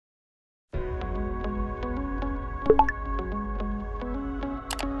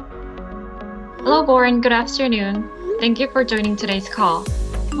Hello, Lauren. Good afternoon. Thank you for joining today's call.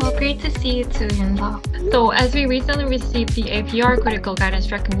 Well, great to see you too, Yunza. So, as we recently received the APR Critical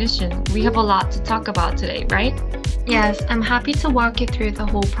Guidance Recognition, we have a lot to talk about today, right? Yes, I'm happy to walk you through the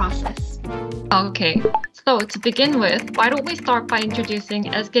whole process. Okay. So, to begin with, why don't we start by introducing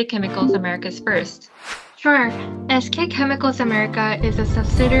SKchemicals Americas first? Sure. SKchemicals America is a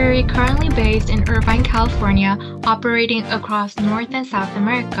subsidiary currently based in Irvine, California, operating across North and South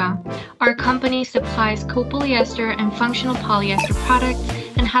America. Our company supplies copolyester and functional polyester products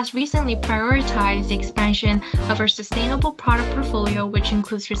and has recently prioritized the expansion of our sustainable product portfolio, which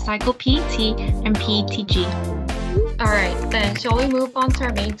includes recycled PET and PETG. Alright, then shall we move on to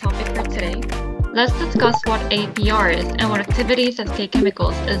our main topic for today? Let's discuss what APR is and what activities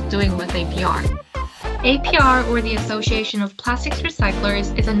SKchemicals is doing with APR. APR, or the Association of Plastics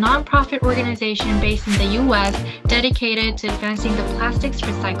Recyclers, is a non-profit organization based in the U.S. dedicated to advancing the plastics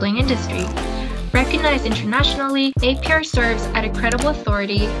recycling industry. Recognized internationally, APR serves as a credible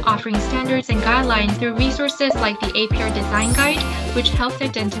authority, offering standards and guidelines through resources like the APR Design Guide, which helps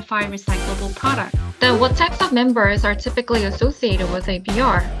identify recyclable products. Then what types of members are typically associated with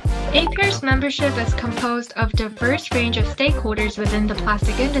APR? APR's membership is composed of a diverse range of stakeholders within the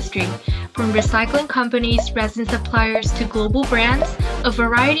plastic industry, from recycling companies, resin suppliers, to global brands. A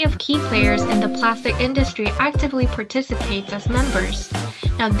variety of key players in the plastic industry actively participates as members.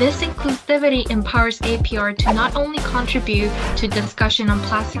 Now, this inclusivity empowers APR to not only contribute to discussion on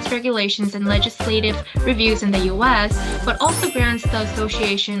plastics regulations and legislative reviews in the US, but also grants the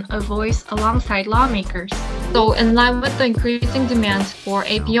association a voice alongside lawmakers. So, in line with the increasing demand for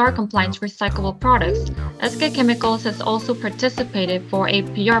APR compliant recyclable products, SKchemicals has also participated for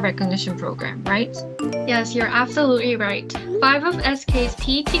APR recognition program, right? Yes, you're absolutely right. 5 of SK's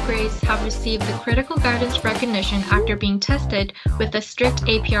PET grades have received the critical guidance recognition after being tested with a strict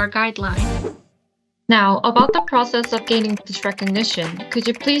APR guideline. Now, about the process of gaining this recognition, could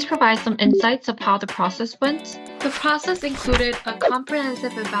you please provide some insights of how the process went? The process included a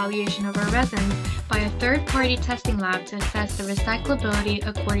comprehensive evaluation of our resins by a third-party testing lab to assess the recyclability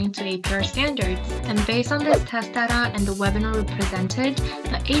according to APR standards. And based on this test data and the webinar we presented,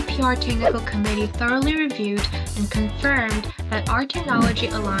 the APR Technical Committee thoroughly reviewed and confirmed that our technology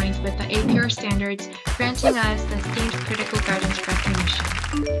aligns with the APR standards, granting us the esteemed critical guidance recognition.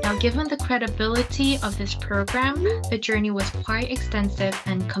 Now, given the credibility of this program, the journey was quite extensive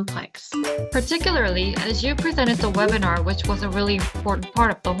and complex. Particularly, as you presented the webinar, which was a really important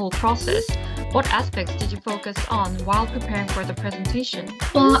part of the whole process, what aspects did you focus on while preparing for the presentation?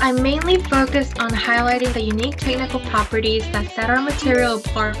 Well, I mainly focused on highlighting the unique technical properties that set our material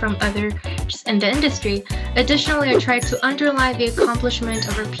apart from others in the industry. Additionally, I tried to underline the accomplishment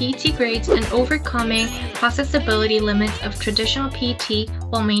of our PET grades and overcoming processability limits of traditional PET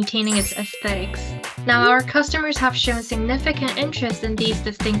while maintaining its aesthetics. Now, our customers have shown significant interest in these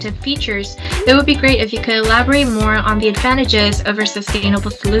distinctive features. It would be great if you could elaborate more on the advantages of our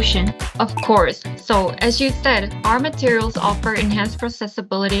sustainable solution. Of course. So, as you said, our materials offer enhanced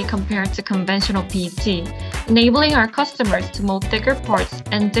processability compared to conventional PET, enabling our customers to mold thicker parts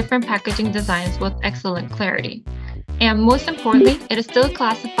and different packaging designs with excellent clarity. And most importantly, it is still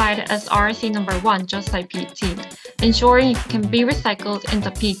classified as RC number 1, just like PET, ensuring it can be recycled in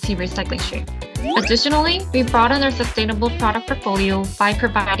the PET recycling stream. Additionally, we broaden our sustainable product portfolio by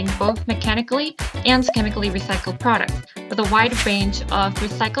providing both mechanically and chemically recycled products with a wide range of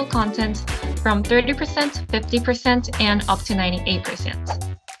recycled content from 30%, 50%, and up to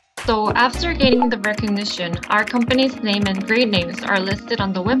 98%. So after gaining the recognition, our company's name and grade names are listed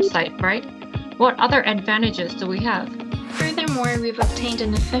on the website, right? What other advantages do we have? Furthermore, we've obtained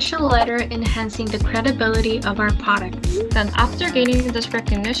an official letter enhancing the credibility of our products. Then after gaining this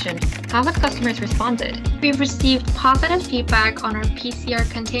recognition, how have customers responded? We've received positive feedback on our PCR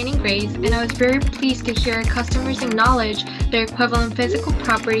containing grades, and I was very pleased to hear customers acknowledge their equivalent physical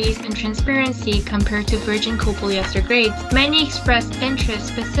properties and transparency compared to virgin copolyester grades. Many expressed interest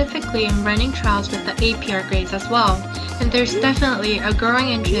specifically in running trials with the APR grades as well, and there's definitely a growing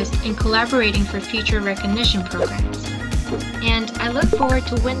interest in collaborating for future recognition programs. And I look forward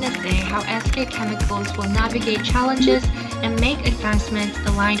to witnessing how SKchemicals will navigate challenges and make advancements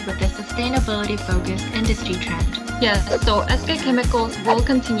aligned with the sustainability-focused industry trend. Yes, so SKchemicals will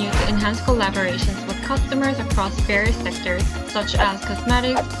continue to enhance collaborations with customers across various sectors, such as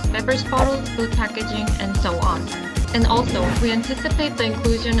cosmetics, beverage bottles, food packaging, and so on. And also, we anticipate the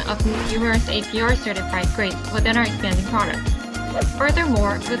inclusion of numerous APR certified grades within our expanding products.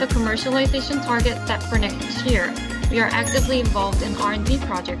 Furthermore, with a commercialization target set for next year, we are actively involved in R&D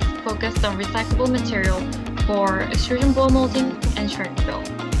projects focused on recyclable material for extrusion blow molding and shrink fill.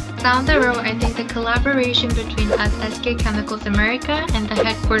 Down the road, I think the collaboration between us, SK Chemicals America, and the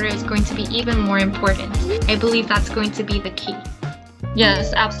headquarters is going to be even more important. I believe that's going to be the key.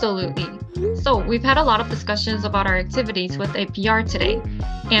 Yes, absolutely. So we've had a lot of discussions about our activities with APR today.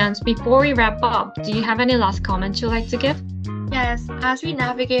 And before we wrap up, do you have any last comments you'd like to give? Yes, as we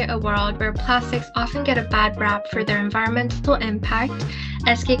navigate a world where plastics often get a bad rap for their environmental impact,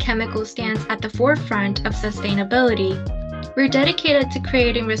 SK Chemicals stands at the forefront of sustainability. We're dedicated to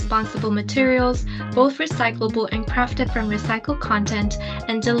creating responsible materials, both recyclable and crafted from recycled content,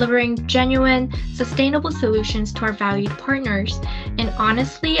 and delivering genuine, sustainable solutions to our valued partners. And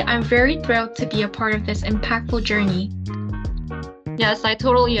honestly, I'm very thrilled to be a part of this impactful journey. Yes, I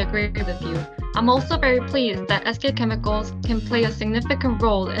totally agree with you. I'm also very pleased that SK Chemicals can play a significant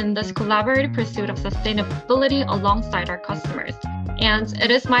role in this collaborative pursuit of sustainability alongside our customers. And it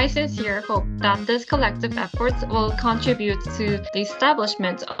is my sincere hope that this collective efforts will contribute to the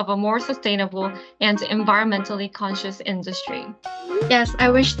establishment of a more sustainable and environmentally conscious industry. Yes, I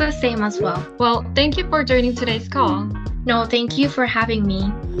wish the same as well. Well, thank you for joining today's call. No, thank you for having me.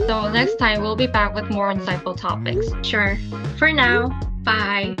 So next time we'll be back with more insightful topics. Sure. For now,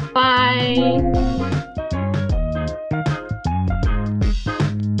 bye. Bye.